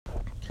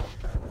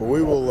Well,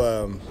 we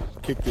will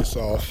kick this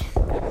off.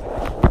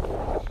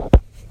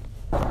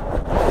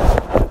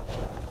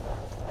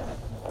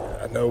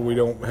 I know we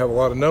don't have a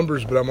lot of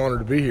numbers, but I'm honored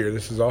to be here.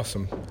 This is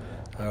awesome.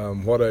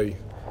 What an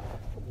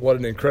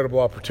incredible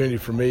opportunity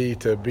for me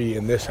to be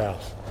in this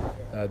house,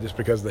 just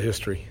because of the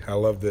history. I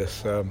love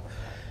this.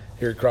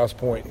 Here at Cross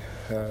Point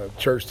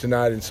Church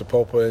tonight in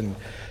Sapulpa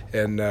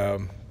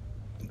and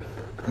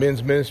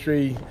men's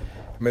ministry.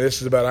 I mean, this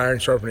is about iron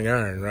sharpening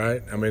iron,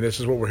 right? I mean, this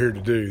is what we're here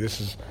to do.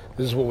 This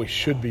is what we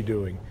should be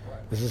doing.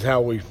 This is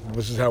how we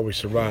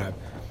survive.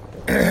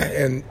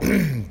 And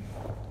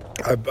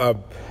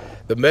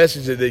the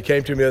message that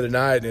came to me the other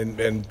night,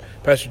 and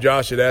Pastor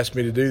Josh had asked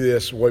me to do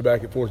this way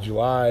back at 4th of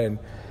July,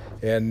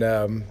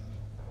 and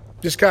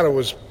just kind of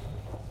was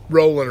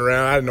rolling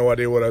around. I had no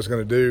idea what I was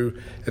going to do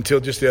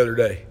until just the other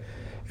day.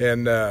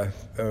 And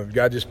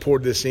God just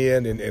poured this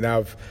in, and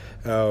I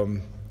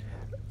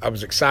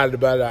was excited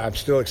about it. I'm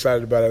still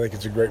excited about it. I think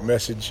it's a great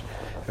message.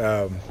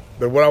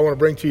 But what I want to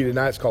bring to you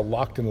tonight is called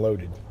Locked and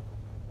Loaded.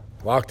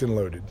 Locked and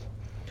Loaded.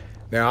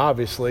 Now,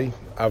 obviously,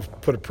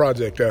 I've put a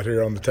project out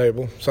here on the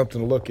table,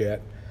 something to look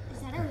at.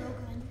 Is that a real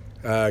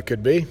gun?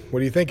 Could be.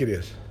 What do you think it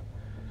is?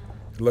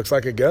 It looks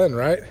like a gun,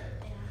 right? Yeah.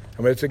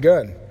 I mean, it's a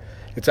gun.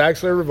 It's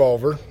actually a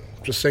revolver,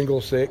 just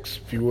single six,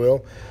 if you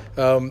will.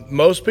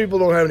 Most people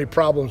don't have any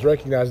problems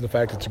recognizing the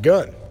fact it's a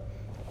gun.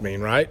 I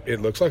mean, right?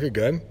 It looks like a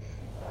gun.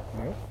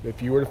 Well,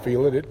 if you were to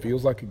feel it, it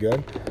feels like a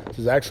gun. This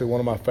is actually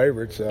one of my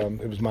favorites.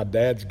 It was my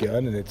dad's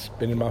gun, and it's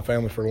been in my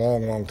family for a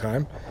long, long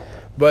time.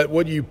 But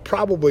what you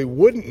probably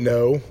wouldn't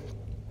know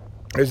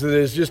is that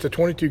it's just a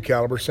 .22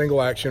 caliber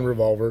single-action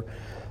revolver,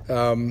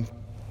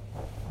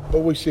 but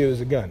we see it as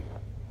a gun.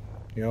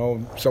 You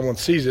know, someone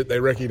sees it, they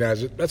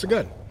recognize it. That's a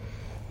gun.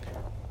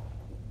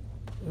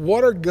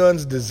 What are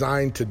guns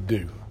designed to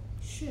do?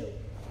 Shoot.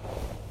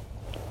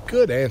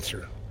 Good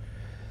answer.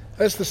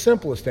 That's the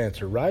simplest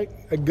answer, right?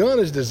 A gun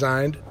is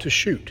designed to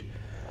shoot.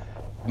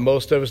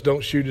 Most of us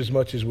don't shoot as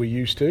much as we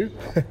used to.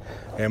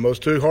 Ammo's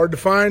too hard to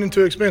find and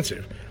too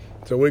expensive.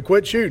 So we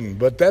quit shooting.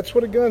 But that's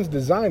what a gun's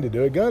designed to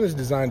do. A gun is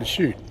designed to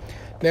shoot.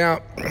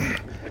 Now,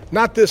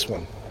 not this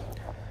one.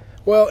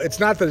 Well, it's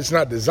not that it's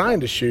not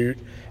designed to shoot.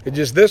 It's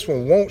just this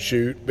one won't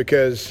shoot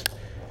because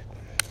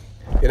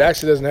it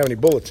actually doesn't have any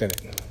bullets in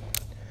it.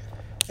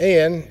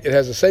 And it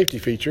has a safety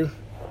feature.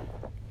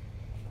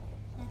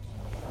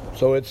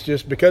 So it's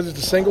just because it's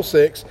a single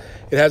six,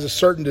 it has a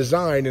certain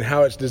design in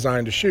how it's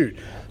designed to shoot.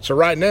 So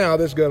right now,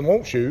 this gun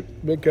won't shoot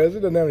because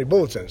it doesn't have any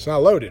bullets in it. It's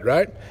not loaded,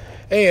 right?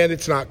 And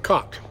it's not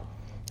cocked.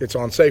 It's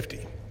on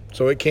safety.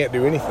 So it can't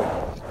do anything.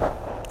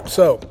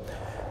 So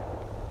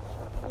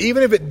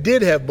even if it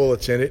did have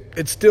bullets in it,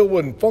 it still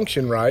wouldn't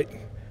function right.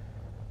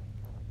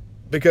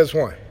 Because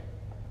why?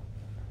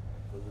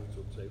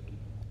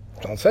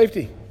 It's on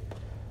safety.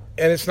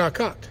 And it's not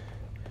cocked.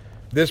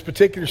 This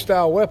particular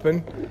style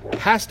weapon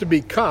has to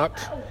be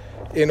cocked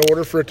in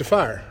order for it to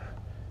fire.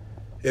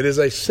 It is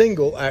a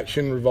single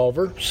action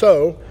revolver,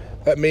 so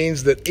that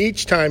means that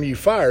each time you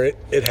fire it,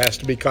 it has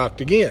to be cocked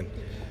again.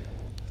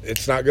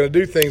 It's not going to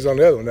do things on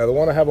the other one. Now, the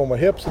one I have on my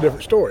hip is a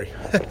different story,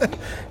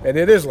 and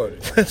it is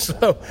loaded,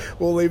 so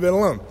we'll leave it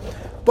alone.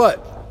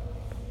 But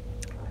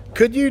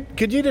could you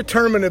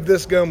determine if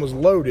this gun was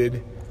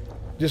loaded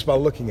just by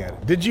looking at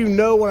it? Did you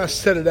know when I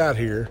set it out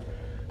here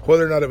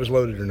whether or not it was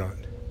loaded or not?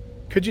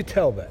 Could you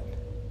tell that?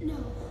 No.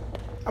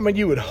 I mean,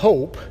 you would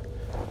hope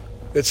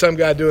that some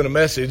guy doing a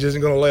message isn't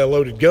going to lay a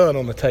loaded gun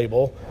on the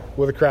table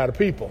with a crowd of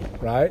people,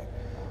 right?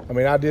 I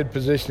mean, I did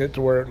position it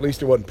to where at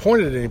least it wasn't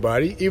pointed at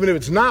anybody. Even if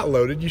it's not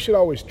loaded, you should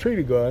always treat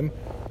a gun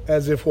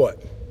as if what?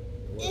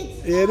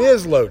 It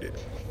is loaded.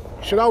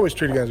 You should always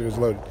treat a gun as if it's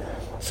loaded.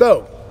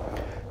 So,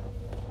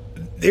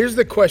 here's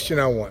the question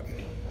I want.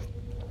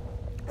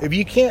 If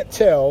you can't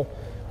tell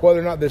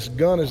whether or not this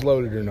gun is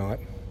loaded or not,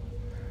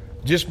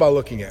 just by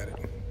looking at it.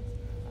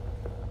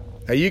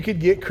 Now, you could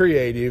get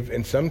creative,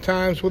 and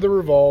sometimes with a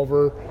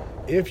revolver,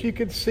 if you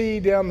could see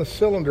down the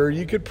cylinder,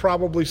 you could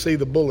probably see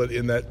the bullet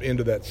in that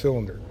end of that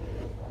cylinder.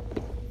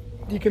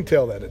 You can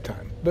tell that at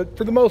times. But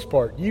for the most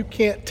part, you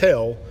can't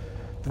tell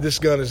that this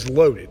gun is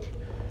loaded.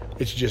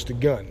 It's just a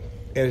gun,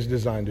 and it's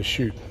designed to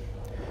shoot.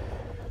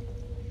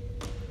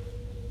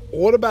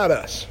 What about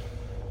us?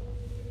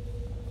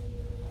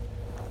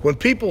 When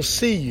people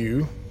see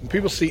you, when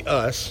people see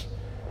us,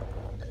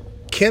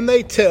 can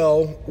they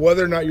tell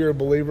whether or not you're a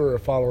believer or a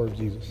follower of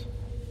Jesus?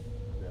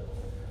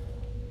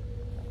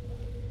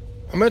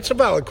 I mean, it's a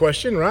valid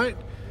question, right?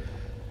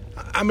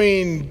 I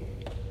mean,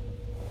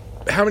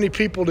 how many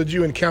people did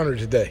you encounter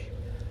today?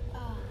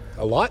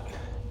 A lot?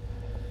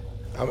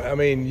 I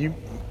mean,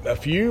 a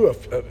few?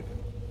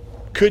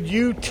 Could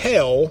you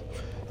tell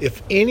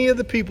if any of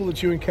the people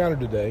that you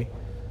encountered today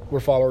were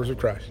followers of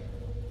Christ?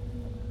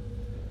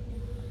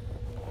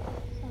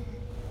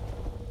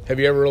 Have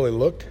you ever really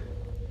looked?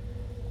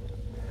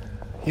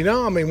 You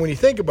know, I mean, when you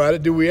think about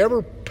it, do we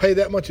ever pay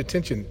that much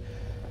attention?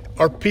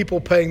 Are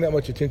people paying that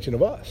much attention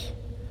of us?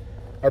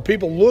 Are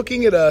people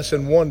looking at us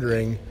and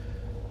wondering,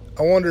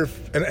 I wonder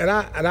if, and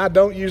I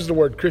don't use the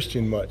word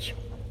Christian much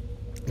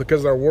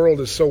because our world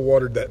is so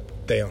watered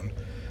that down.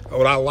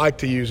 what I like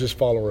to use is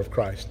follower of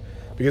Christ.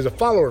 Because a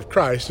follower of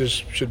Christ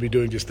should be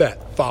doing just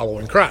that,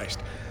 following Christ.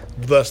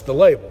 Thus the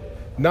label.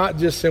 Not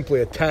just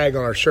simply a tag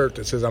on our shirt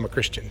that says I'm a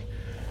Christian.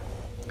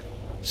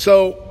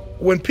 So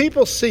when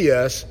people see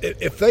us,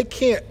 if they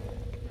can't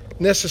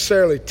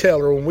necessarily tell,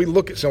 or when we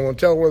look at someone,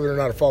 tell whether or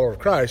not a follower of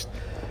Christ,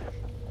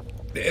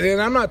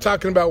 and I'm not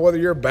talking about whether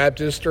you're a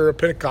Baptist or a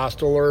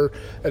Pentecostal or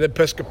an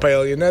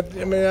Episcopalian.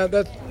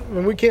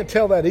 We can't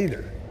tell that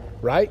either,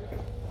 right?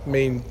 I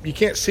mean, you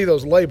can't see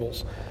those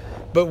labels.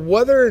 But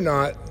whether or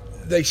not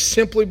they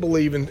simply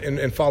believe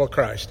and follow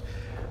Christ.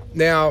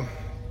 Now,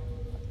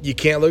 you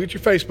can't look at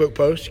your Facebook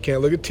posts. You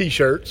can't look at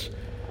T-shirts.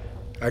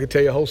 I can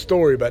tell you a whole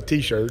story about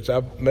T-shirts.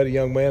 I met a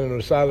young man on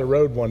the side of the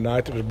road one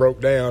night that was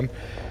broke down,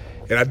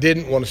 and I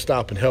didn't want to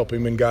stop and help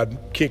him, and God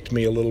kicked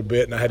me a little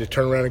bit, and I had to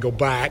turn around and go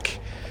back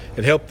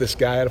and help this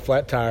guy at a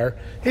flat tire.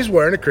 He's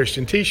wearing a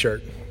Christian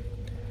T-shirt.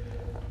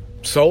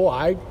 So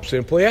I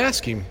simply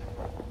asked him,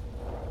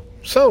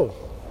 "So,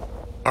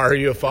 are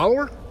you a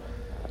follower?"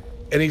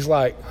 And he's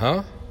like,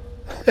 "Huh?"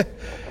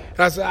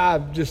 I said, "I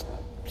just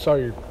saw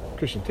your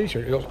Christian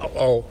T-shirt." He goes,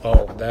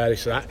 oh, Dad. He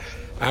said,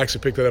 I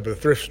actually picked that up at a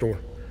thrift store.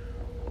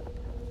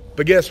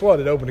 But guess what?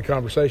 It opened a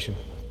conversation.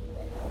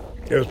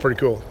 It was pretty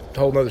cool. A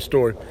whole nother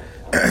story.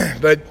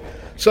 But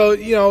so,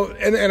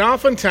 and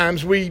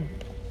oftentimes we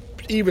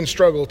even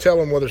struggle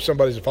telling whether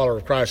somebody's a follower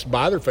of Christ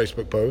by their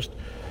Facebook post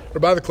or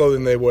by the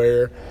clothing they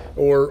wear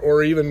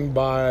or even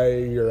by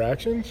your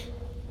actions.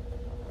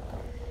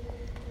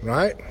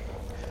 Right?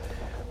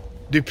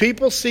 Do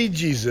people see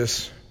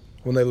Jesus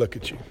when they look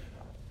at you?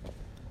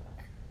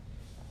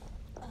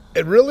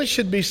 It really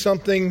should be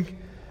something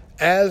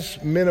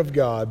as men of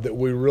God that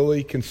we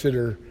really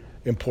consider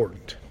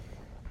important.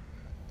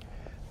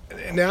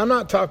 Now, I'm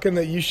not talking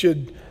that you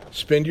should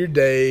spend your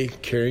day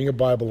carrying a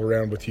Bible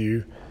around with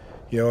you,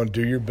 and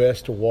do your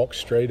best to walk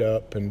straight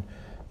up and,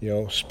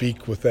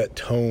 speak with that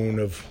tone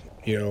of,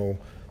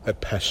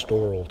 that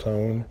pastoral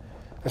tone.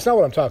 That's not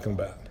what I'm talking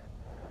about.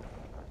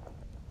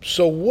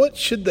 So what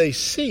should they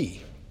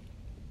see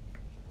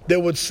that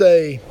would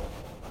say,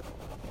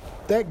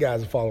 that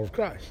guy's a follower of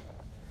Christ?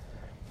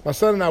 My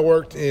son and I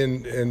worked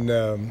in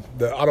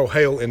the auto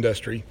hail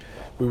industry.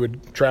 We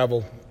would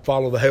travel,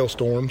 follow the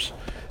hailstorms,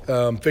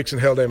 fixing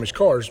hail-damaged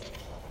cars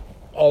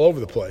all over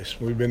the place.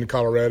 We've been to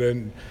Colorado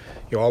and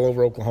all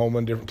over Oklahoma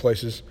and different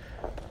places.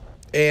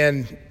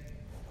 And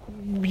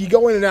you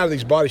go in and out of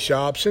these body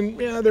shops, and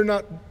they're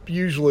not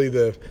usually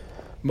the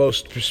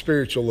most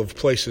spiritual of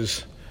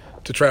places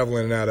to travel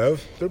in and out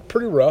of. They're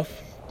pretty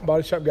rough.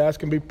 Body shop guys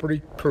can be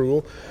pretty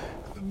cruel.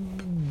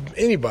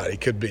 Anybody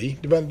could be.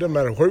 Doesn't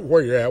matter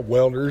where you're at,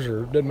 welders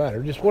or doesn't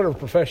matter, just whatever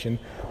profession.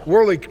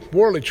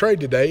 Worldly trade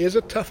today is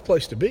a tough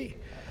place to be.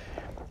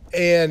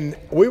 And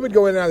we would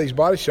go in and out of these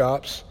body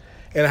shops,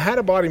 and I had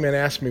a body man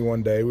ask me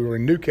one day, we were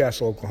in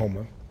Newcastle,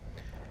 Oklahoma,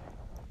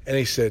 and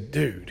he said,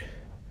 "Dude,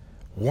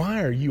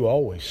 why are you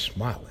always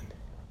smiling?"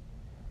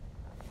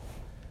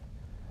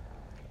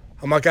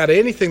 I'm like, out of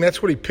anything,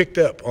 that's what he picked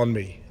up on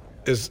me,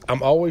 is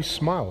I'm always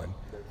smiling.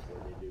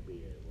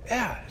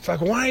 Yeah, it's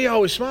like, why are you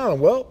always smiling?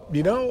 Well,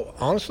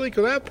 honestly,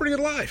 because I have a pretty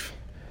good life.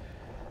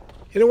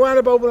 It wound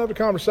up opening up the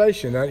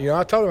conversation.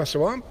 I told him, I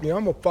said, well,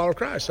 I'm a follower of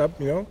Christ. I,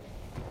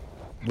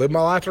 live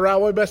my life the right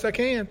way best I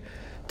can.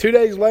 2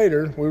 days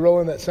later, we roll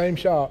in that same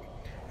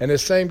shop, and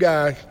this same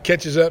guy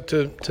comes up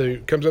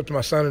to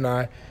my son and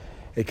I.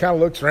 He kind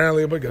of looks around a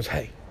little bit and goes,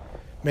 "Hey,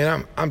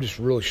 man, I'm just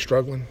really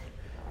struggling."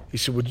 He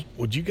said,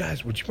 would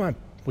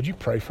you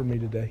pray for me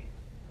today?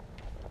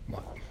 I'm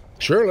like,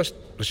 sure, let's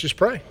just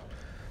pray.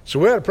 So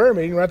we had a prayer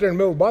meeting right there in the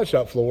middle of the body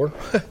shop floor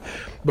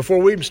before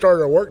we even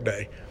started our work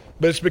day.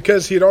 But it's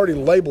because he had already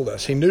labeled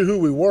us. He knew who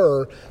we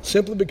were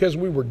simply because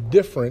we were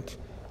different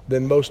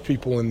than most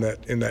people in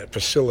that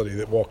facility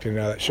that walked in and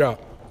out of that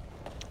shop.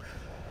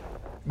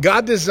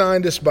 God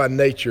designed us by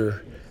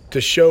nature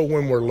to show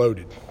when we're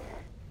loaded.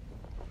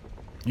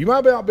 You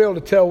might not be able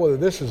to tell whether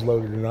this is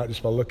loaded or not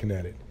just by looking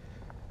at it.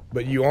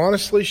 But you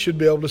honestly should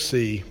be able to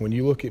see when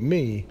you look at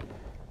me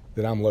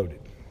that I'm loaded,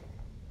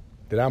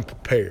 that I'm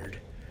prepared.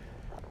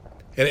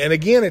 And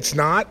again, it's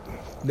not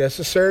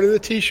necessarily the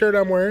T-shirt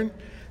I'm wearing.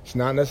 It's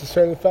not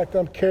necessarily the fact that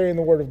I'm carrying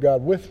the Word of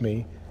God with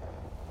me.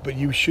 But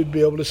you should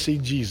be able to see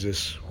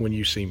Jesus when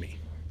you see me.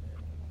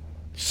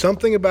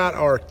 Something about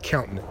our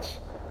countenance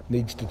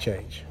needs to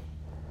change.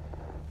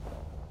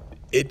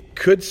 It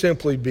could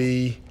simply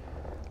be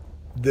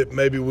that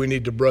maybe we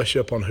need to brush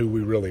up on who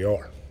we really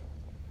are,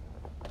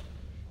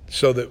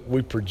 so that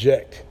we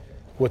project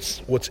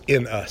what's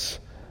in us,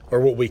 or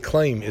what we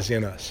claim is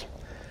in us.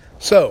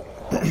 So,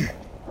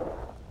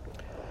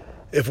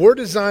 if we're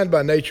designed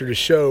by nature to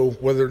show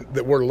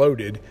that we're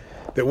loaded,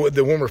 that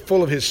when we're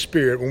full of His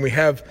Spirit, when we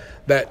have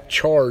that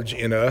charge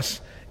in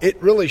us,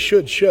 it really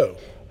should show.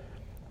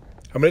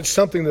 I mean, it's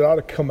something that ought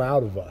to come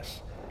out of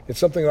us. It's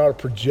something that ought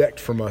to project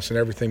from us in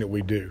everything that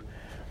we do.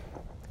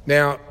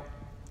 Now,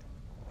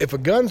 if a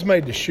gun's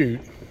made to shoot,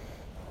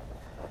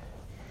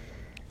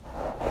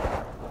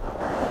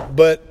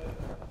 but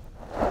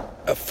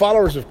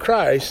followers of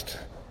Christ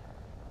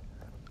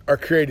are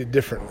created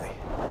differently.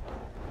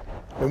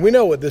 And we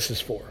know what this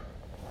is for.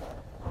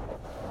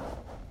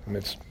 And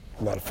it's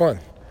a lot of fun,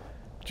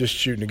 just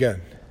shooting a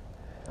gun.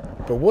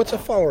 But what's a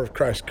follower of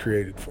Christ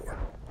created for?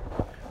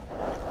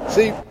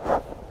 See,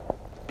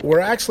 we're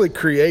actually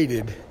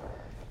created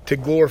to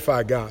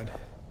glorify God.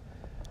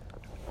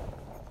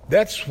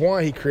 That's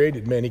why he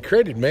created man. He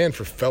created man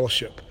for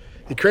fellowship.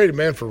 He created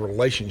man for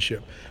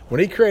relationship. When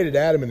he created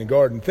Adam in the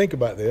garden, think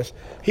about this,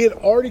 he had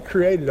already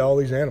created all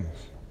these animals.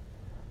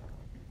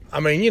 I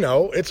mean,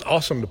 it's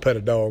awesome to pet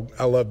a dog.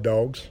 I love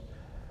dogs.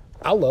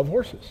 I love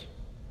horses.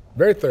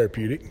 Very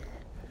therapeutic.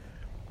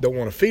 Don't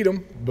want to feed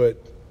them,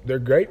 but they're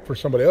great for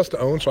somebody else to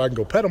own so I can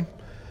go pet them.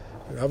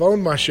 I've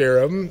owned my share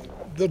of them.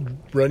 They'll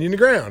run you in the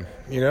ground,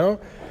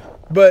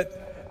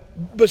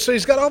 But so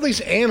he's got all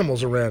these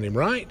animals around him,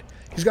 right?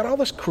 He's got all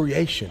this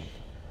creation,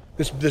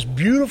 this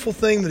beautiful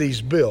thing that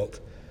he's built.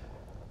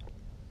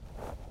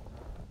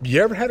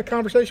 You ever had a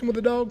conversation with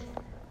a dog?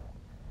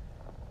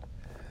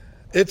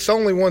 It's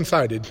only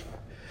one-sided.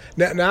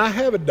 Now I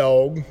have a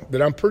dog that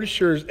I'm pretty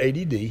sure is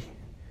ADD.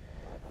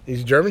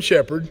 He's a German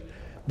Shepherd,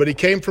 but he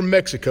came from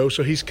Mexico,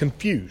 so he's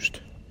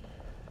confused.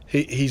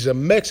 He's a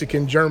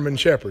Mexican German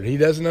Shepherd. He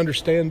doesn't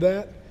understand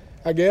that,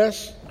 I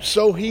guess.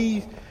 So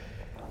he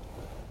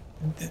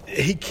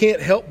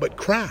can't help but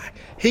cry.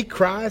 He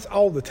cries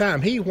all the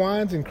time. He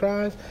whines and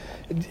cries.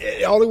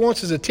 All he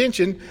wants is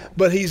attention,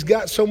 but he's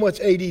got so much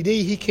ADD,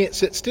 he can't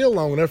sit still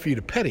long enough for you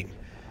to pet him.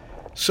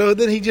 So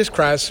then he just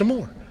cries some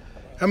more.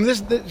 I mean,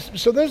 this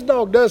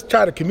dog does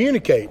try to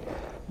communicate,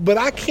 but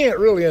I can't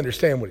really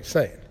understand what he's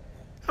saying.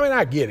 I mean,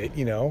 I get it,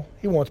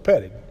 He wants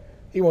petting.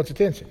 He wants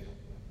attention.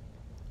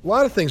 A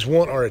lot of things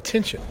want our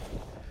attention.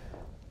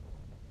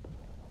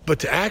 But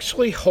to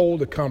actually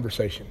hold a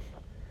conversation,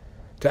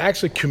 to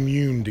actually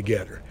commune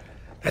together,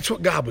 that's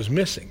what God was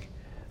missing.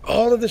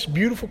 All of this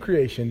beautiful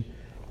creation,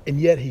 and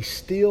yet he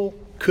still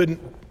couldn't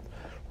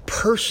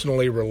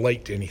personally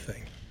relate to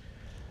anything.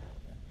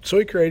 So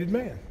he created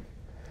man.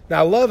 Now,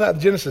 I love how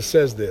Genesis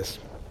says this.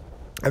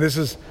 And this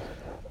is,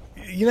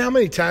 how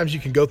many times you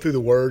can go through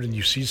the Word and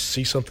you see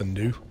something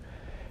new?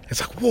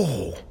 It's like,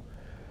 whoa.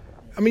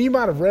 I mean, you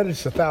might have read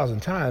this 1,000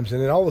 times,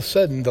 and then all of a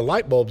sudden the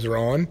light bulbs are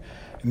on.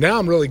 Now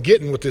I'm really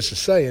getting what this is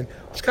saying.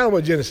 It's kind of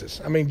what Genesis.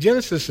 I mean,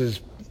 Genesis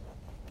is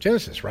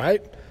Genesis,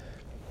 right?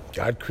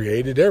 God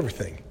created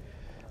everything.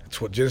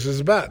 That's what Genesis is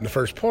about in the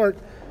first part.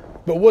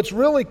 But what's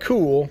really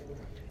cool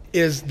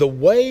is the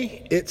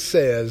way it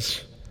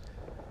says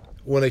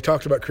when they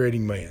talked about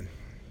creating man.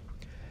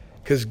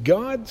 Because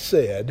God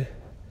said,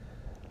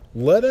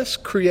 let us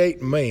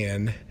create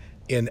man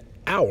in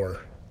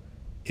our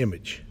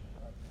image.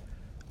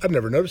 I've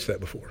never noticed that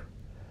before.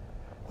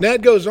 Now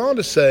it goes on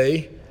to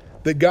say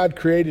that God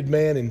created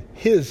man in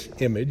his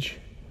image.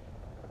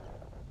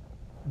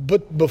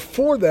 But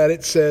before that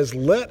it says,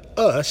 let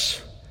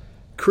us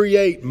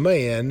create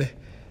man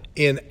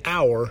in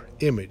our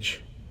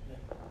image.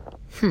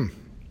 Kind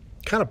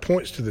of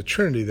points to the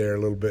Trinity there a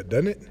little bit,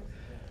 doesn't it?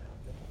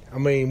 I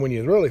mean, when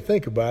you really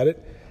think about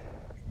it,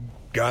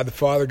 God the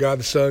Father, God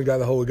the Son, God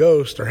the Holy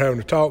Ghost are having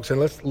a talk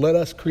saying, let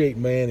us create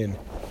man in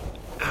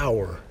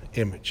our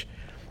image.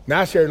 Now,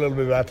 I shared a little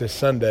bit about this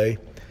Sunday.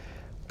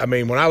 I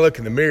mean, when I look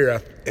in the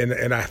mirror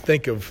and I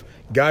think of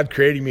God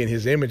creating me in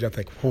his image, I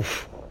think,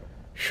 woof,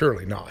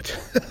 surely not.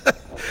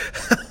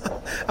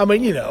 I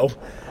mean,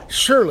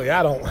 surely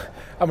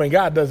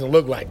God doesn't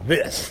look like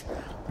this,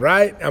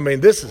 right? I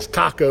mean, this is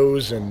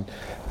tacos and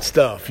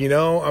stuff,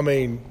 I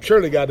mean,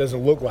 surely God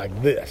doesn't look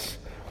like this.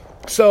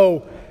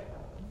 So,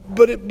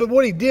 but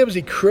what he did was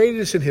he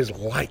created us in his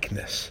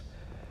likeness,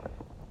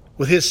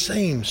 with his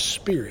same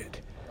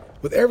spirit,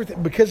 with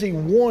everything, because he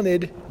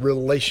wanted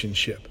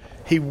relationship.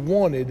 He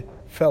wanted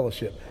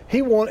fellowship.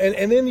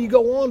 And then you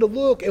go on to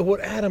look at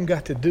what Adam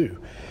got to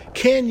do.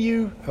 Can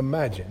you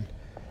imagine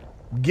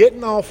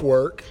getting off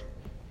work?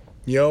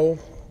 You've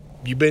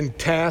been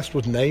tasked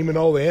with naming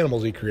all the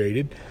animals he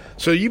created.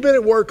 So you've been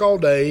at work all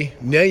day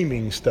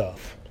naming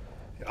stuff.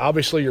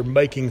 Obviously, you're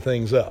making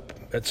things up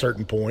at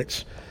certain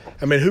points.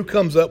 I mean, who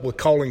comes up with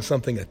calling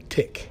something a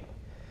tick?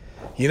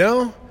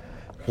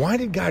 Why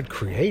did God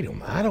create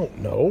him? I don't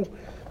know.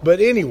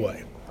 But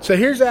anyway, so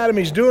here's Adam.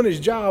 He's doing his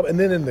job. And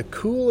then in the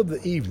cool of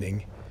the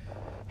evening,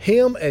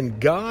 him and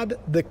God,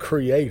 the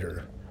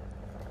Creator,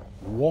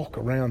 walk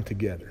around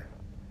together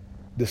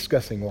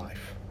discussing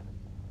life.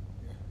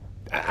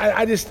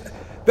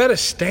 That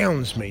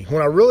astounds me.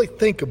 When I really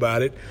think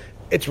about it,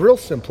 it's real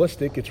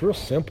simplistic. It's real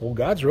simple.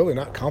 God's really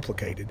not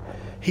complicated.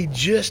 He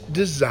just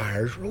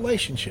desires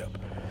relationship.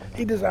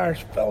 He desires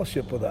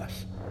fellowship with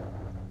us.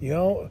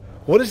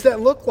 What does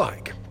that look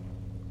like?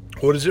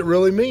 What does it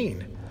really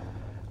mean?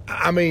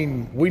 I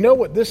mean, we know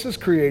what this is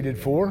created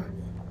for,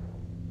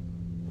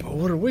 but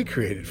what are we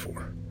created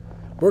for?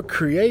 We're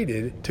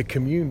created to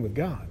commune with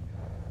God,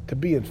 to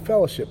be in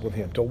fellowship with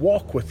him, to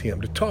walk with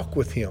him, to talk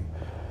with him,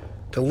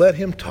 to let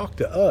him talk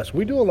to us.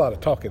 We do a lot of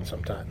talking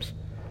sometimes.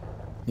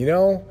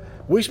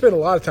 We spend a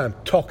lot of time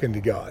talking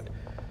to God.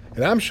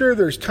 And I'm sure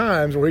there's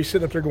times where he's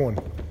sitting up there going,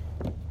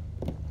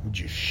 would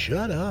you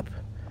shut up?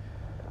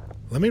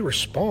 Let me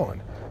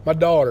respond. My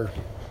daughter,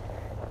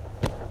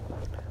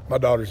 My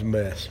daughter's a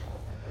mess.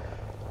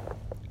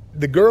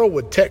 The girl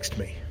would text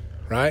me,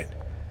 right?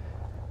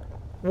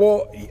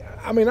 Well,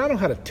 I mean, I know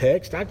how to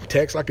text. I can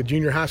text like a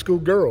junior high school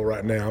girl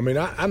right now. I mean,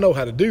 I know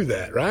how to do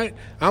that, right?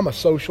 I'm a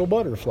social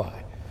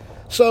butterfly.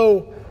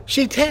 So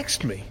she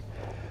texts me.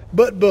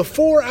 But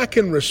before I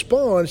can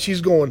respond, she's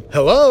going,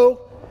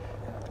 hello?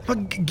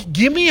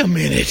 Give me a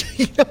minute.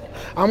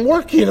 I'm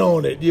working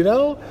on it,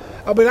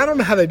 I mean, I don't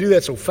know how they do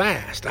that so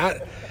fast.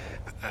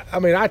 I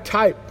mean, I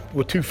type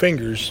with 2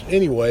 fingers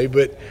anyway,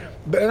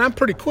 and I'm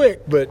pretty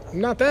quick, but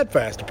not that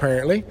fast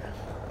apparently.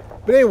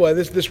 But anyway,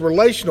 this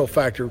relational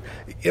factor,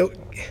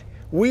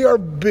 we are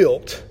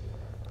built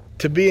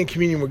to be in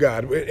communion with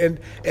God.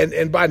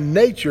 And by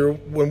nature,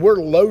 when we're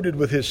loaded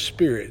with His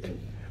Spirit,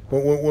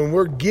 when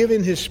we're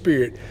given His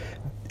Spirit,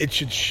 it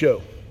should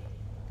show.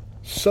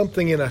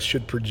 Something in us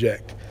should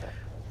project.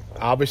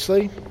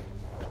 Obviously,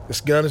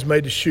 this gun is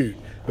made to shoot.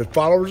 But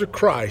followers of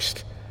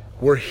Christ,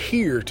 we're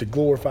here to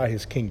glorify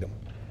His kingdom.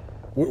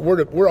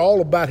 We're all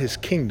about His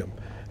kingdom.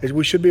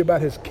 We should be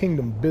about His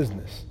kingdom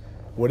business.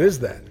 What is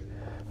that?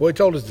 Well, He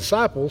told His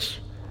disciples,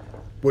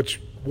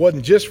 which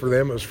wasn't just for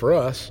them, it was for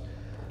us.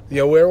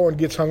 Everyone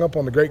gets hung up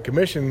on the Great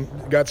Commission.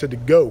 God said to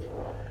go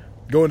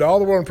into all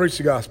the world and preach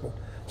the gospel.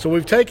 So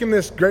we've taken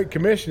this Great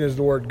Commission as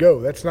the word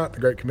go. That's not the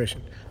Great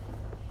Commission.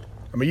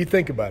 I mean, you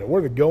think about it.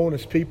 We're the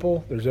goingest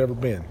people there's ever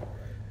been.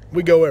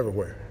 We go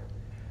everywhere.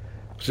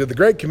 So the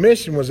Great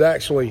Commission was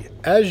actually,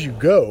 as you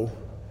go,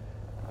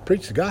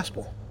 preach the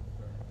gospel.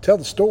 Tell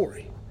the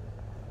story.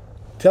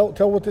 Tell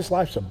what this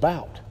life's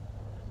about.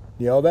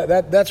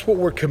 That's what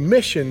we're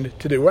commissioned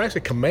to do. We're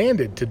actually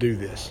commanded to do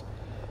this.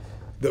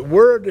 That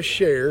we're to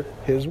share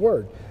His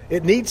word.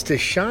 It needs to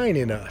shine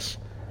in us.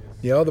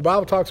 The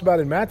Bible talks about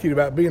in Matthew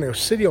about being a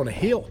city on a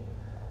hill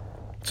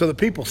so that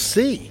people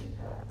see.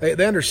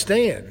 They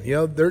understand.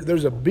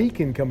 There's a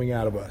beacon coming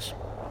out of us.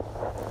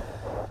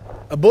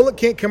 A bullet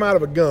can't come out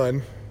of a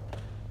gun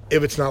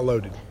if it's not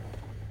loaded.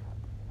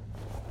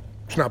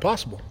 It's not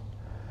possible.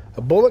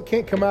 A bullet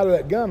can't come out of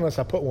that gun unless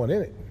I put one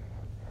in it.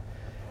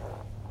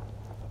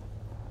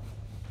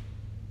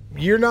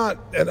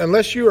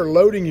 Unless you are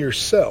loading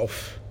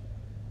yourself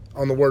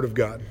on the Word of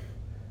God,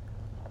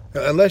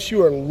 unless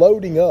you are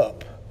loading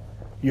up,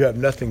 you have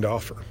nothing to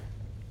offer.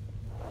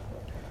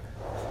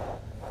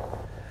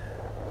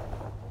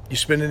 You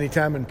spend any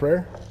time in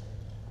prayer?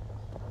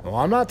 Well,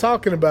 I'm not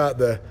talking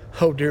about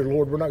oh dear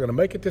Lord, we're not going to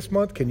make it this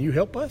month. Can you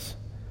help us?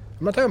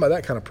 I'm not talking about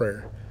that kind of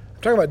prayer.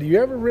 I'm talking about, do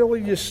you ever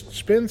really just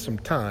spend some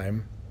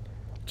time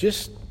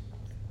just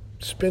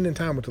spending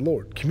time with the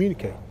Lord,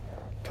 communicating,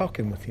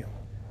 talking with Him,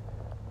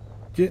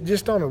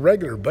 just on a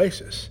regular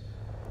basis?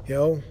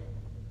 I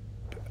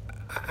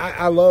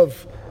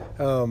love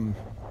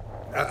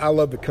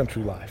the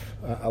country life.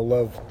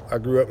 I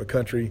grew up in the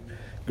country,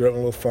 grew up in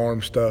a little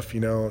farm stuff,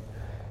 and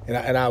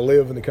I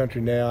live in the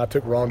country now. I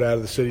took Rhonda out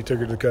of the city, took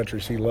her to the country.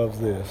 She loves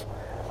this.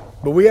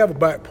 But we have a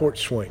back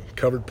porch swing,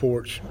 covered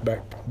porch,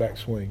 back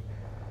swing.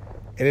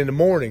 And in the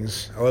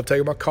mornings, I love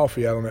taking my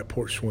coffee out on that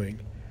porch swing.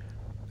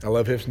 I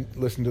love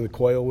listening to the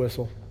quail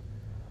whistle.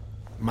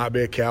 Might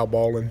be a cow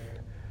bawling,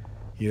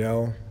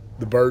 the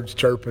birds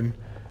chirping,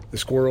 the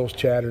squirrels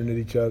chattering at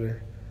each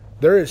other.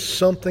 There is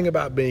something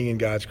about being in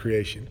God's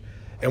creation.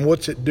 And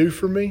what's it do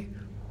for me?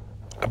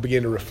 I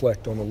begin to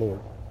reflect on the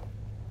Lord.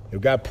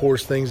 God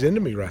pours things into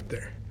me right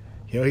there.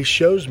 He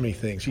shows me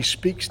things. He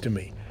speaks to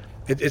me.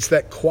 It's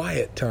that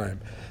quiet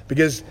time,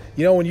 because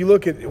when you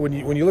look at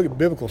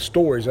biblical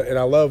stories, and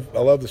I love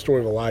the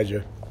story of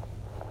Elijah.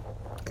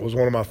 It was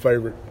one of my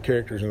favorite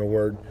characters in the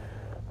Word.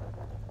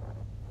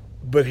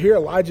 But here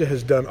Elijah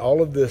has done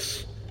all of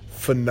this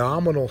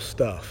phenomenal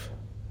stuff,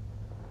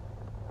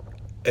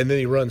 and then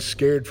he runs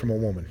scared from a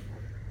woman.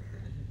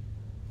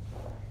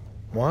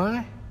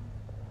 Why?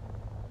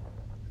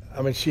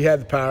 I mean, she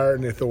had the power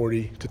and the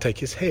authority to take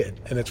his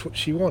head, and that's what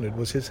she wanted,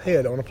 was his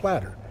head on a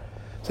platter.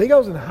 So he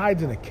goes and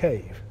hides in a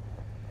cave.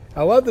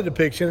 I love the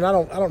depiction, and I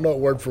don't know it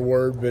word for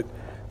word, but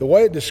the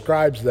way it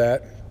describes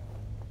that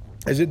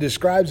is it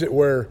describes it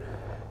where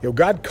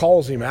God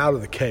calls him out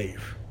of the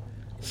cave.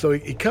 So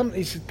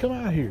he said, come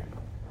out here.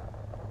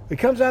 He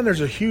comes out and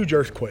there's a huge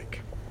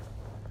earthquake.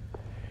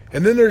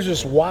 And then there's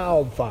this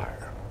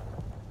wildfire.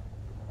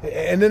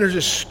 And then there's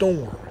this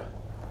storm.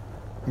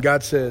 And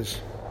God says,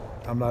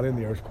 I'm not in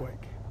the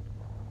earthquake.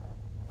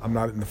 I'm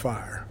not in the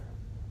fire.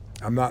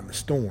 I'm not in the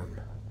storm.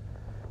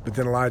 But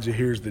then Elijah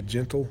hears the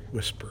gentle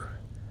whisper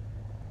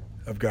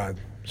of God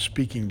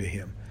speaking to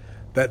him.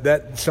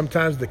 That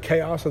sometimes the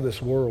chaos of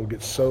this world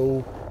gets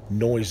so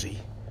noisy.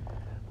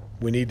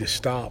 We need to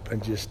stop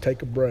and just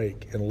take a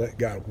break and let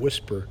God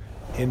whisper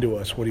into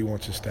us what he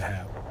wants us to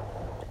have.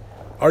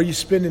 Are you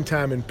spending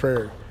time in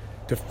prayer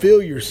to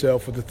fill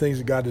yourself with the things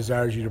that God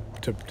desires you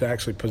to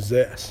actually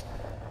possess?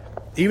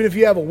 Even if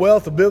you have a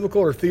wealth of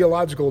biblical or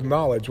theological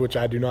knowledge, which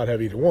I do not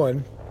have either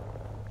one,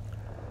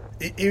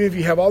 even if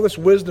you have all this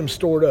wisdom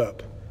stored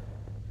up,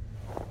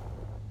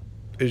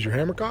 is your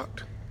hammer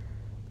cocked?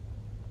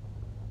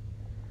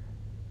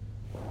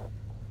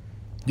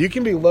 You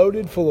can be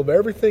loaded full of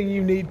everything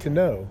you need to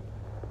know,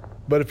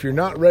 but if you're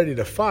not ready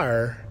to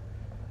fire,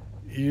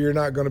 you're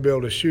not going to be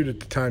able to shoot at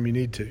the time you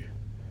need to.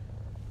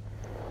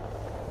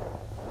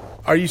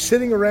 Are you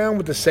sitting around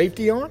with the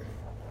safety on?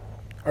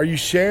 Are you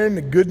sharing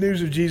the good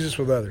news of Jesus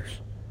with others?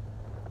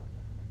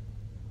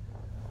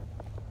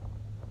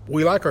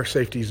 We like our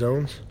safety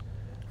zones,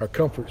 our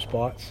comfort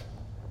spots,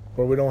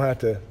 where we don't have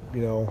to,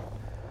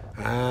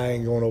 I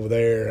ain't going over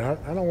there.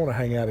 I don't want to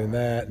hang out in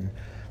that. And,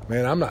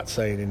 man, I'm not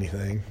saying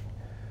anything.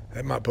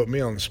 That might put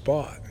me on the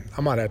spot.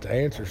 I might have to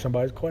answer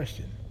somebody's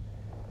question.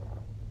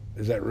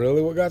 Is that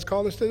really what God's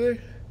called us to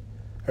do?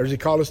 Or has he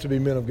called us to be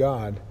men of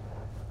God,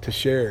 to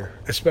share,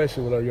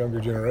 especially with our younger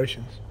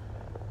generations?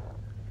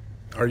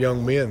 Our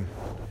young men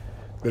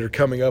that are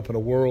coming up in a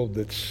world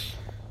that's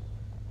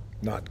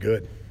not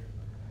good.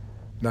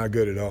 Not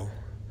good at all.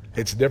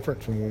 It's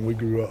different from when we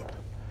grew up.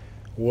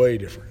 Way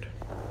different.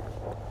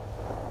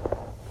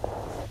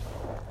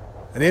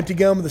 An empty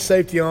gun with the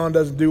safety on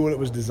doesn't do what it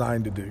was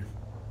designed to do.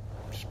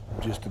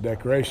 Just a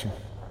decoration.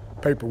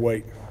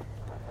 Paperweight.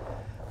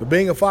 But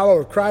being a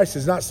follower of Christ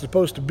is not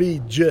supposed to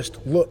be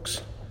just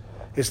looks.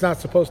 It's not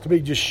supposed to be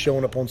just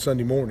showing up on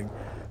Sunday morning,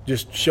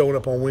 just showing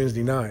up on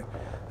Wednesday night.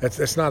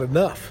 That's not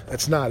enough.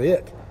 That's not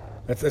it.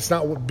 That's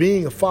not what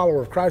being a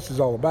follower of Christ is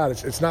all about.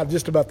 It's not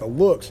just about the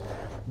looks.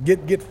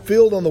 Get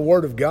filled on the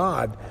Word of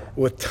God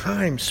with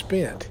time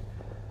spent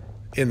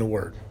in the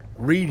Word,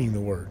 reading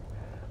the Word.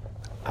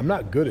 I'm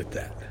not good at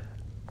that.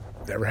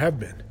 Never have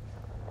been.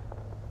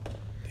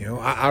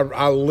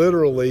 I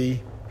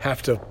literally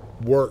have to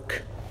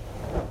work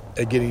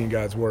at getting in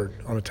God's Word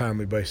on a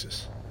timely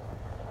basis.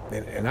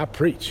 And I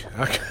preach.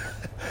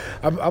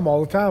 I'm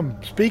all the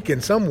time speaking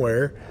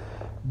somewhere,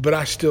 but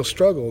I still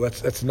struggle.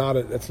 That's not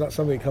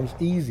something that comes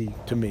easy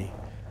to me.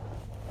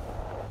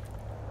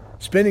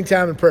 Spending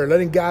time in prayer,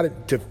 letting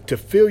God to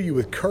fill you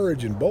with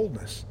courage and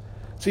boldness.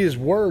 See, His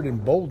Word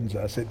emboldens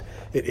us.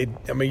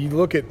 You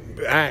look at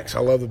Acts. I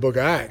love the book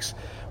of Acts.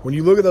 When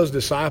you look at those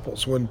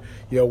disciples, when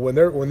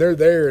they're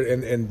there,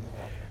 and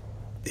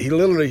he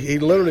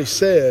literally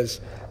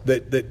says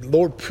that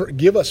Lord,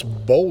 give us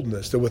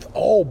boldness, that with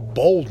all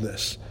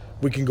boldness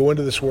we can go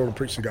into this world and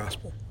preach the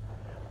gospel.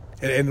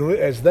 And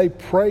as they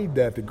prayed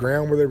that, the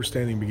ground where they were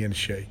standing began to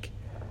shake.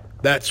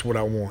 That's what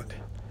I want.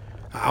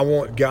 I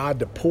want God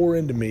to pour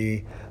into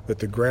me that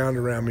the ground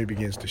around me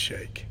begins to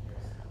shake.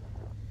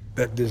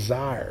 That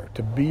desire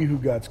to be who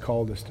God's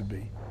called us to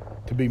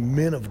be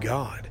men of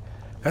God.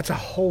 That's a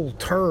whole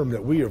term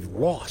that we have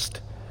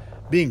lost.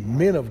 Being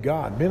men of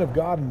God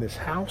in this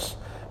house,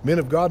 men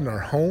of God in our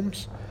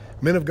homes,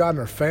 men of God in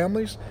our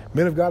families,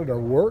 men of God in our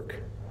work.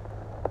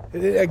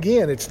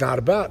 Again, it's not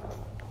about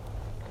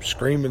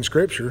screaming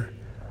Scripture.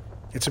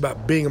 It's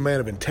about being a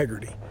man of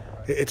integrity.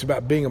 It's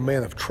about being a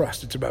man of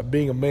trust. It's about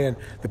being a man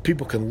that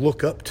people can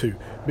look up to,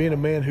 being a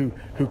man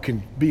who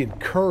can be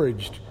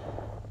encouraged.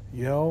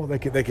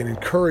 They can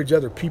encourage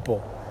other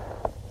people.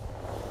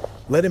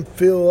 Let him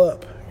fill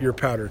up your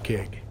powder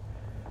keg.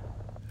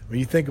 When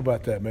you think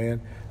about that,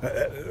 man,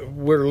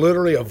 we're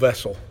literally a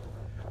vessel.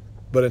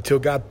 But until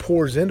God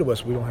pours into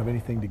us, we don't have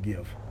anything to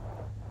give.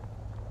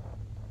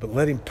 But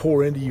let him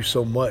pour into you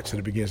so much that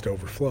it begins to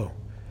overflow.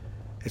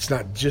 It's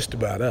not just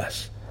about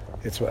us.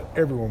 It's about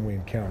everyone we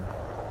encounter.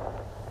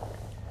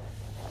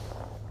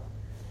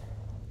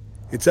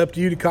 It's up to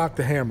you to cock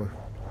the hammer.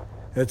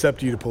 And it's up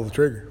to you to pull the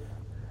trigger.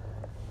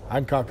 I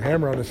can cock the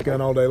hammer on this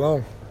gun all day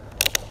long.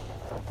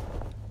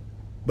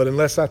 But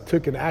unless I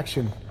took an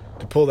action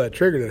to pull that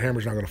trigger, that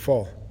hammer's not going to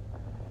fall.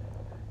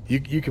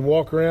 You can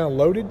walk around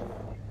loaded.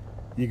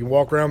 You can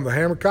walk around with the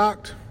hammer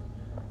cocked.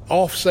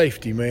 Off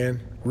safety,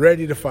 man.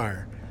 Ready to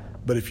fire.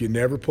 But if you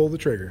never pull the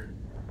trigger,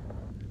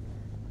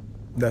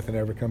 nothing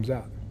ever comes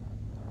out.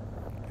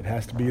 It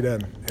has to be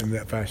done in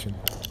that fashion.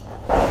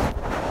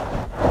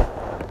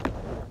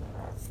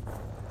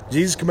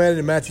 Jesus commanded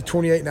in Matthew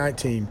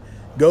 28:19,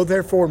 "Go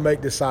therefore and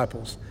make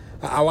disciples."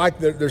 I like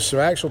that there's some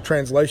actual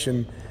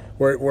translation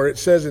where it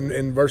says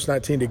in verse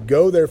 19 to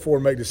go therefore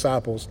and make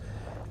disciples.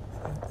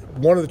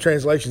 One of the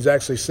translations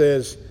actually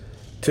says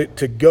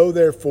to go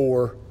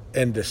therefore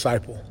and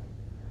disciple.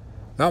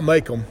 Not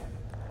make them,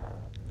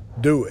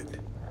 do it.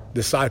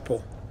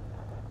 Disciple.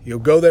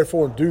 Go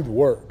therefore and do the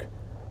work.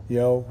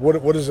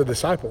 What is a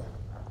disciple?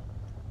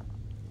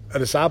 A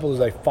disciple is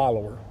a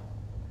follower.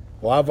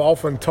 Well, I've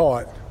often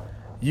taught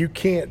you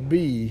can't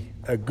be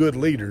a good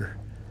leader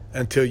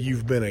until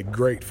you've been a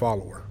great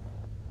follower.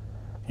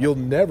 You'll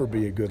never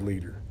be a good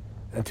leader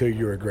until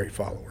you're a great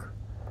follower.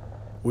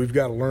 We've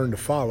got to learn to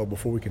follow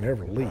before we can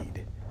ever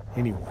lead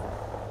anyone.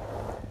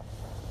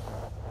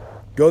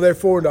 Go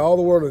therefore into all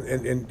the world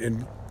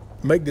and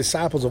make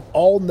disciples of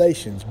all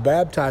nations,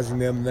 baptizing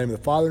them in the name of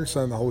the Father and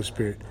Son and the Holy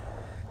Spirit,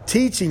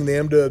 teaching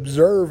them to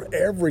observe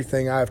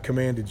everything I have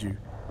commanded you.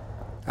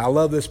 I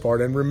love this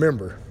part. And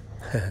remember,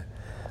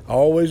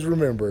 always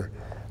remember,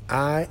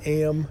 I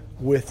am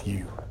with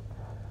you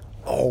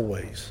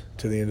always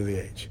to the end of the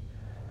age.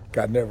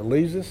 God never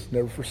leaves us,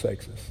 never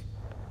forsakes us.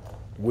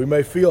 We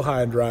may feel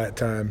high and dry at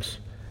times.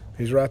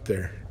 He's right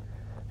there.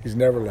 He's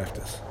never left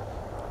us.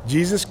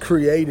 Jesus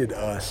created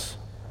us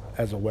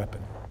as a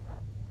weapon.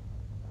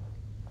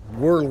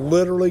 We're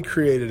literally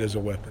created as a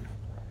weapon.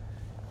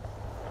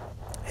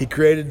 He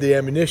created the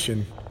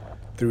ammunition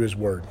through his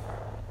word.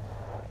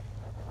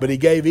 But he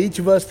gave each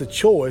of us the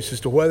choice as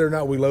to whether or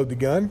not we load the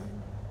gun,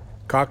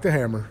 cock the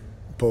hammer,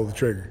 and pull the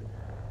trigger.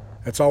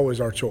 That's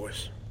always our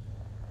choice.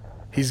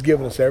 He's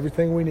given us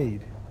everything we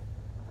need,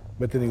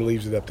 but then he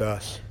leaves it up to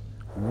us.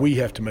 We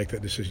have to make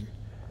that decision.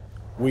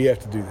 We have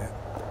to do that.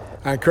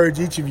 I encourage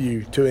each of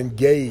you to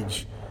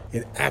engage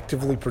in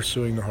actively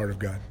pursuing the heart of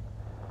God.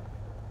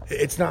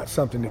 It's not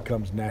something that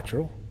comes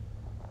natural.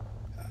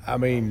 I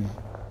mean,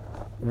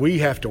 we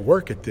have to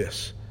work at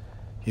this.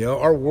 You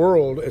know, our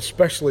world,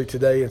 especially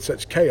today in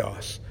such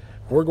chaos,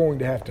 we're going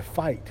to have to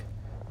fight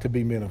to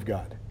be men of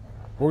God.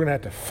 We're going to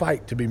have to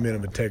fight to be men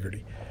of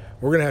integrity.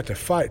 We're going to have to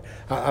fight.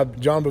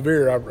 John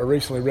Bevere, I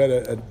recently read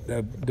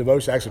a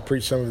devotion, I actually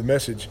preached some of the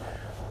message.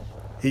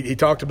 He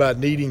talked about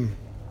needing,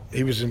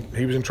 he was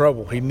in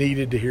trouble. He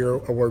needed to hear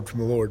a word from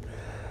the Lord.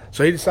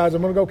 So he decides,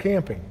 I'm going to go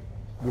camping.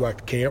 We like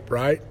to camp,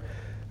 right?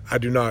 I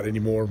do not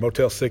anymore.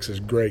 Motel 6 is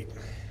great.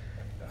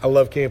 I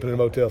love camping in a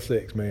Motel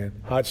 6, man.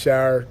 Hot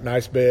shower,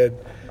 nice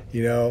bed,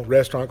 you know,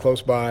 restaurant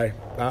close by.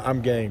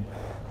 I'm game.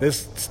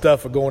 This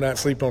stuff of going out and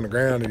sleeping on the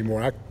ground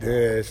anymore,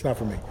 it's not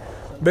for me.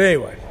 But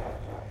anyway,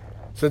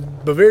 so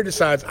Bevere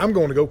decides, I'm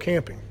going to go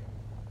camping.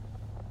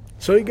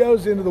 So he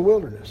goes into the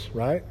wilderness,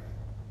 right?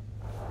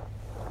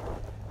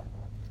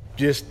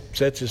 Just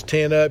sets his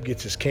tent up,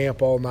 gets his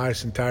camp all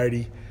nice and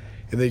tidy,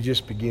 and then he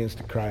just begins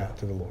to cry out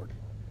to the Lord.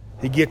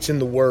 He gets in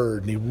the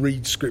Word and he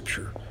reads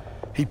Scripture.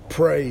 He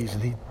prays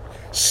and he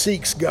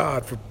seeks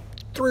God for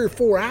 3 or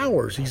 4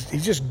 hours.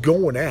 He's just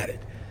going at it.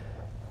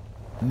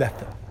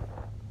 Nothing.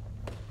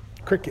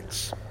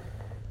 Crickets.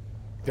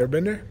 You ever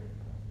been there?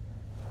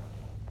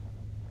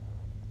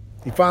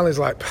 He finally is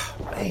like,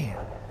 oh, man.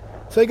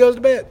 So he goes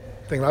to bed,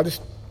 thinking, I'll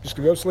just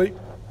gonna go to sleep.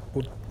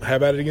 We'll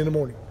have at it again in the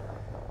morning.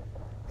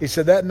 He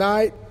said that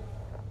night,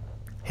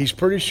 he's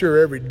pretty sure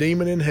every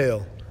demon in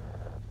hell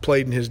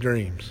played in his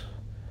dreams.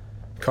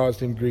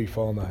 Caused him grief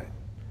all night.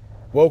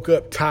 Woke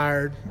up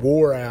tired,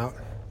 wore out.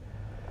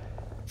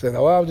 Said,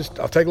 oh, I'll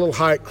take a little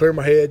hike, clear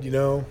my head, you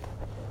know.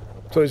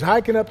 So he's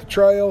hiking up the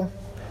trail,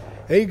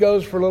 and he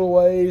goes for a little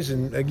ways,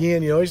 and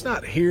again, you know, he's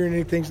not hearing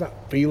anything, he's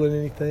not feeling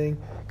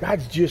anything.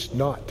 God's just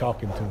not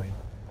talking to him.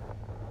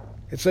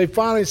 And so he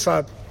finally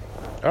said,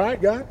 all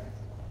right, God,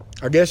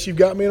 I guess you've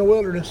got me in a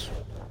wilderness.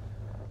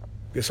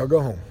 Guess I'll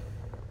go home.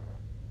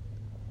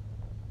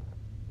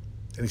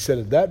 And he said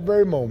at that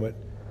very moment,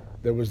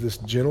 there was this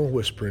gentle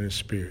whisper in his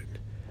spirit,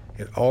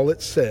 and all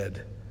it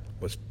said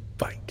was,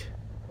 fight.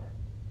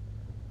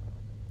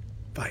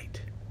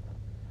 Fight.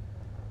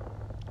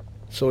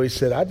 So he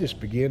said, I just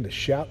began to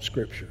shout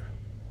Scripture.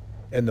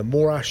 And the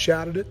more I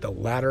shouted it, the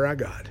louder I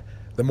got.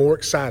 The more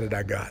excited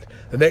I got.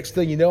 The next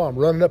thing you know, I'm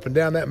running up and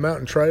down that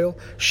mountain trail,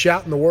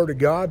 shouting the Word of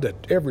God to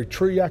every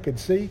tree I could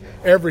see,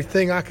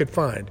 everything I could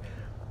find.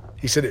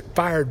 He said, it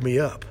fired me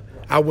up.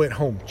 I went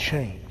home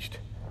changed.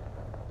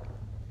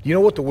 You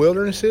know what the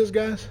wilderness is,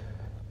 guys?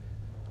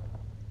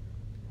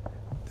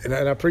 And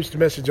I preached a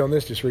message on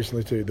this just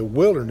recently too. The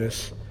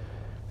wilderness,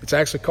 it's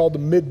actually called the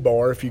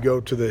midbar if you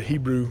go to the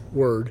Hebrew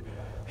word.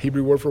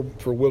 Hebrew word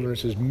for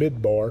wilderness is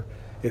midbar.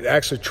 It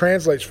actually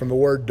translates from the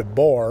word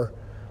debar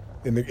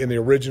in the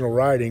original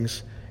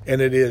writings,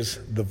 and it is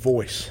the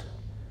voice,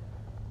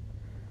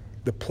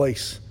 the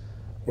place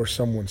where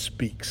someone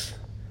speaks.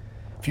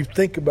 If you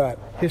think about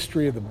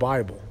history of the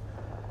Bible,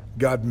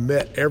 God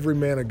met every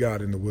man of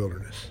God in the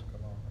wilderness.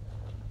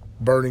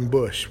 Burning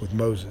bush with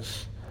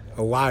Moses,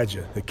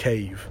 Elijah, the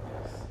cave.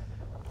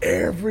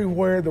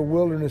 Everywhere the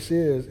wilderness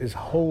is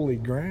holy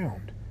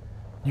ground.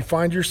 You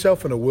find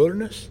yourself in a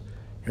wilderness,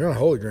 you're on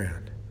holy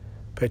ground.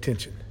 Pay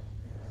attention.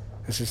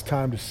 This is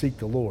time to seek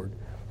the Lord.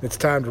 It's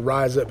time to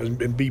rise up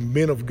and be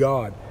men of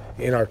God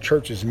in our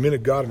churches, men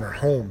of God in our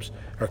homes,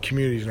 our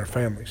communities, and our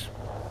families.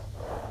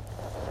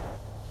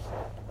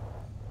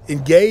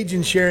 Engage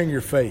in sharing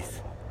your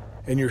faith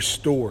and your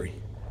story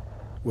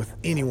with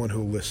anyone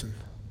who will listen.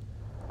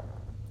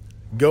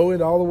 Go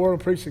into all the world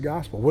and preach the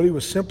gospel. What he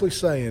was simply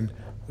saying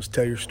was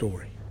tell your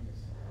story.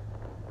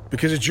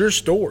 Because it's your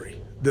story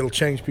that'll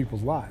change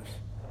people's lives.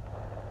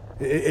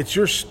 It's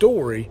your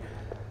story.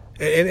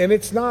 And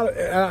it's not,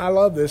 I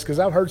love this because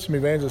I've heard some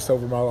evangelists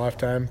over my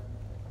lifetime.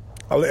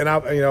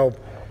 And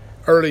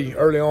early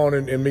on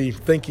in me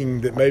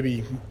thinking that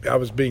maybe I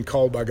was being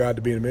called by God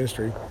to be in a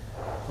ministry.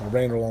 I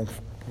ran a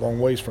long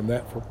ways from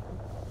that for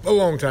a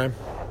long time.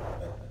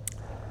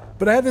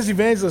 But I had this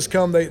evangelist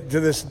come to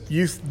this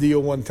youth deal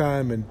one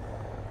time, and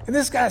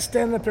this guy's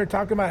standing up there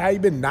talking about how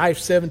he'd been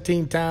knifed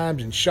 17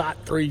 times and shot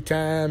 3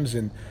 times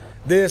and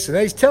this, and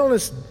he's telling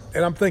us,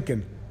 and I'm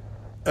thinking,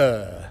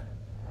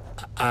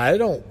 I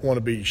don't want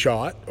to be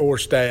shot or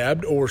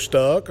stabbed or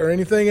stuck or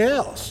anything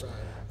else.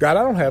 God,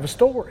 I don't have a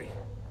story.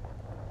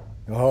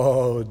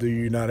 Oh, do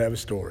you not have a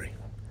story?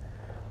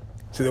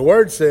 See, the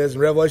word says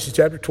in Revelation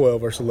chapter 12,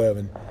 verse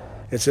 11,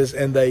 it says,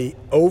 and they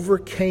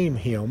overcame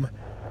him,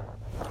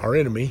 our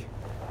enemy,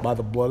 by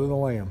the blood of the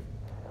Lamb.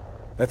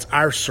 That's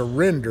our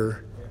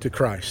surrender to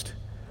Christ.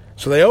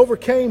 So they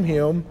overcame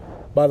him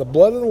by the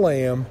blood of the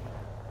Lamb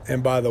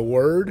and by the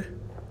word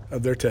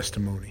of their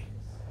testimony.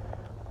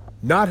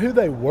 Not who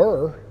they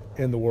were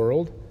in the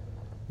world.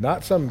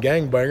 Not some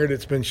gangbanger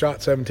that's been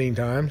shot 17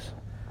 times.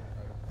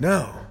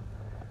 No.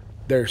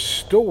 Their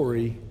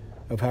story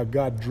of how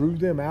God drew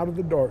them out of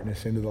the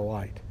darkness into the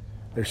light.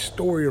 Their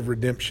story of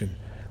redemption.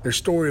 Their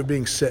story of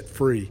being set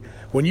free.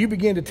 When you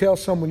begin to tell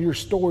someone your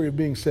story of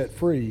being set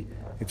free,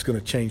 it's going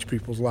to change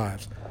people's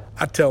lives.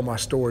 I tell my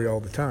story all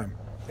the time.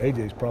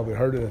 AJ's probably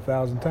heard it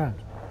 1,000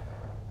 times.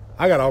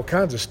 I got all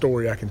kinds of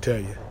story I can tell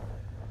you.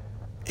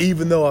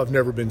 Even though I've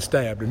never been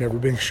stabbed or never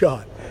been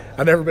shot.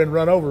 I've never been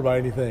run over by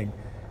anything,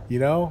 you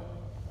know.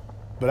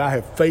 But I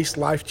have faced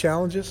life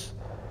challenges,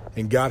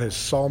 and God has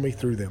saw me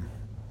through them.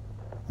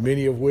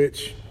 Many of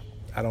which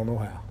I don't know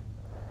how.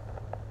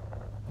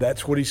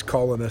 That's what he's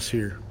calling us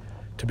here.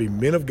 To be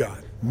men of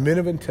God, men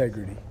of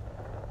integrity,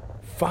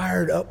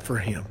 fired up for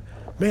him.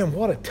 Man,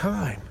 what a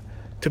time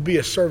to be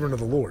a servant of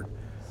the Lord.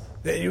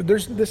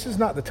 This is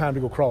not the time to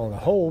go crawl in a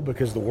hole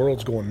because the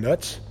world's going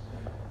nuts.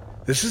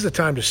 This is the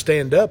time to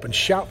stand up and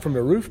shout from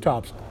the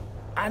rooftops,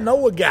 I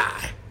know a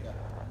guy.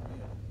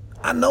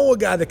 I know a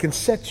guy that can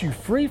set you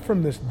free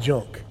from this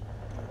junk.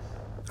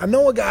 I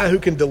know a guy who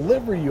can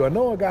deliver you. I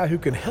know a guy who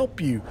can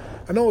help you.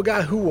 I know a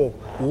guy who will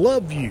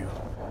love you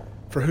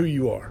for who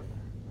you are.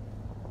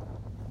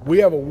 We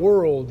have a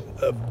world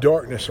of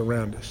darkness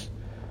around us.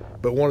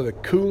 But one of the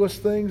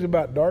coolest things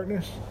about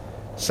darkness,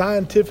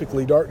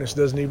 scientifically, darkness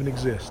doesn't even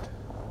exist.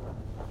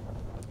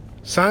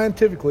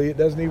 Scientifically, it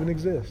doesn't even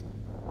exist.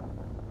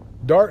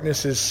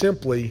 Darkness is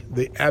simply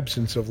the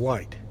absence of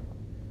light.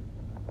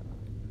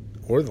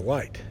 Or the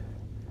light.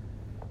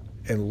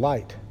 And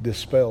light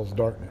dispels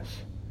darkness.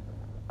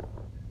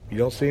 You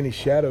don't see any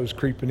shadows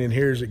creeping in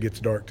here as it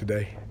gets dark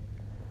today.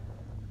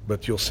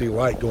 But you'll see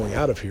light going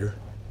out of here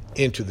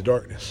into the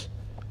darkness.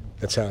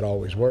 That's how it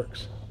always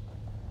works.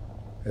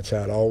 That's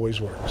how it always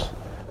works.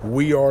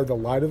 We are the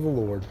light of the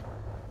Lord.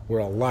 We're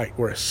a light.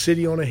 We're a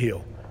city on a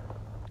hill.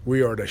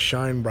 We are to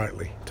shine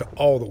brightly to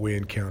all that we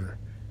encounter.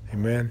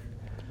 Amen.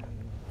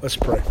 Let's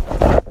pray.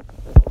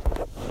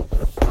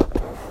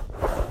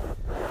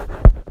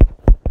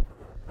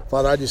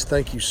 Father, I just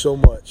thank you so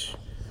much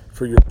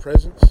for your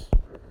presence,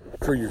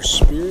 for your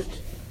spirit,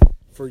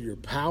 for your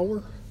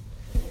power.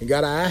 And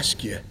God, I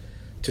ask you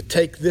to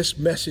take this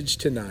message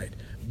tonight,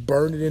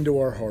 burn it into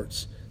our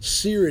hearts,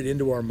 sear it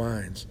into our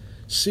minds,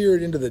 sear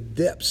it into the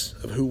depths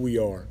of who we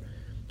are.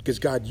 Because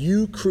God,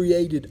 you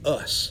created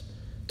us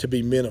to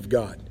be men of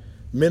God,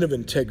 men of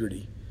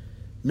integrity,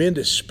 men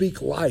to speak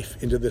life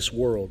into this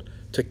world,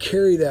 to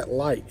carry that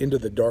light into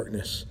the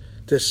darkness,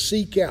 to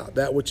seek out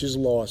that which is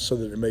lost so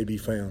that it may be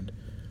found.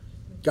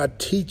 God,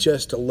 teach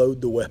us to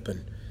load the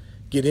weapon.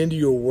 Get into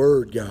your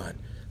word, God,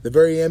 the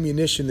very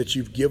ammunition that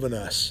you've given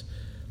us,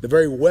 the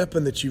very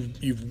weapon that you've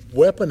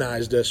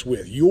weaponized us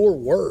with, your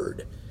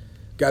word.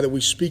 God, that we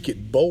speak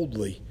it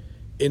boldly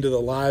into the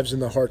lives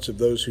and the hearts of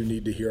those who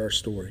need to hear our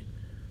story.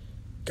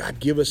 God,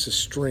 give us a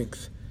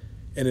strength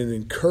and an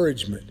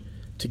encouragement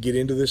to get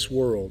into this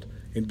world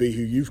and be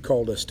who you've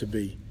called us to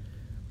be.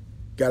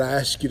 God, I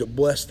ask you to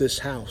bless this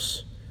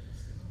house.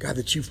 God,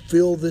 that you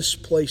fill this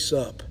place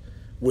up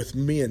with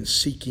men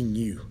seeking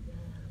you.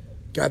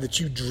 God, that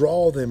you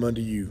draw them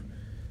unto you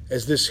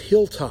as this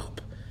hilltop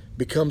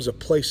becomes a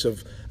place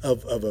of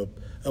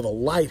a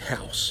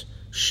lighthouse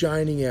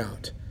shining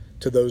out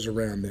to those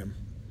around them.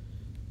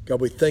 God,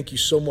 we thank you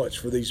so much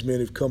for these men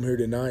who've come here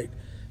tonight.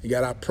 And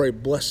God, I pray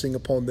blessing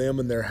upon them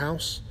and their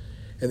house.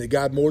 And that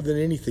God, more than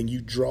anything,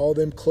 you draw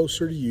them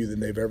closer to you than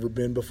they've ever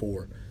been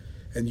before.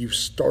 And you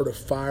start a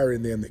fire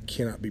in them that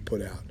cannot be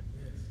put out.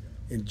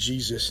 In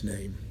Jesus'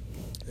 name,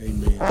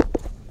 amen.